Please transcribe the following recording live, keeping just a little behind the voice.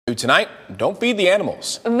Tonight, don't feed the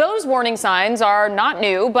animals. Those warning signs are not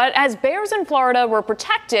new, but as bears in Florida were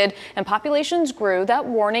protected and populations grew, that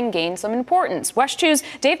warning gained some importance. West 2's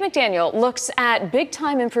Dave McDaniel looks at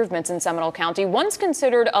big-time improvements in Seminole County, once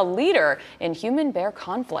considered a leader in human-bear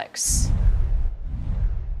conflicts.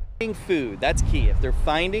 Food, that's key. If they're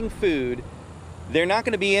finding food, they're not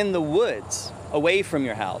going to be in the woods away from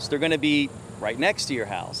your house. They're going to be right next to your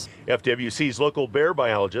house. FWC's local bear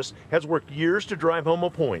biologist has worked years to drive home a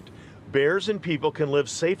point. Bears and people can live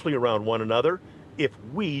safely around one another if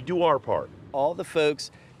we do our part. All the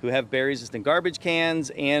folks who have bear-resistant garbage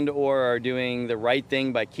cans and/or are doing the right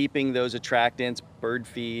thing by keeping those attractants, bird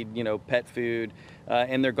feed, pet food,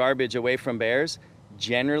 and their garbage away from bears,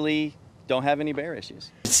 generally don't have any bear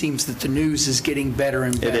issues. It seems that the news is getting better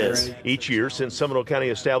and better. It is. Each year since Seminole County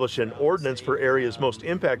established an ordinance for areas most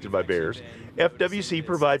impacted by bears, FWC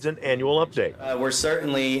provides an annual update. We're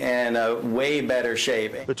certainly in a way better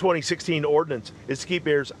shape. The 2016 ordinance is to keep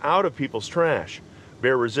bears out of people's trash.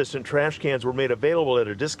 Bear-resistant trash cans were made available at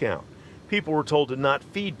a discount. People were told to not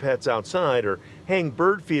feed pets outside or hang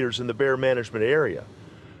bird feeders in the bear management area.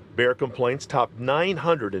 Bear complaints topped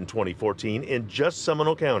 900 in 2014 in just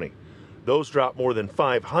Seminole County. Those dropped more than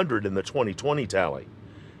 500 in the 2020 tally.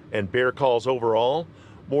 And bear calls overall,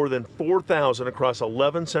 more than 4,000 across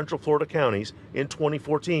 11 Central Florida counties in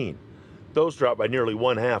 2014. Those dropped by nearly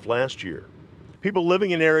one-half last year. People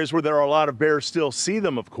living in areas where there are a lot of bears still see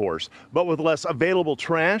them, of course, but with less available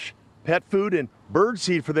trash, pet food, and bird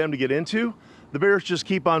seed for them to get into, the bears just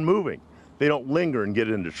keep on moving. They don't linger and get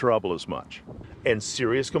into trouble as much. And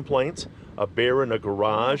serious complaints, a bear in a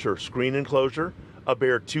garage or screen enclosure, a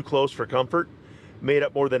bear too close for comfort, made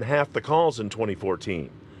up more than half the calls in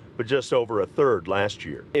 2014, but just over a third last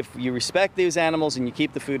year. If you respect these animals and you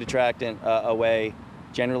keep the food attractant away,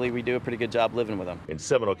 generally we do a pretty good job living with them. In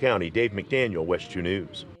Seminole County, Dave McDaniel, West 2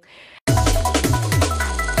 News.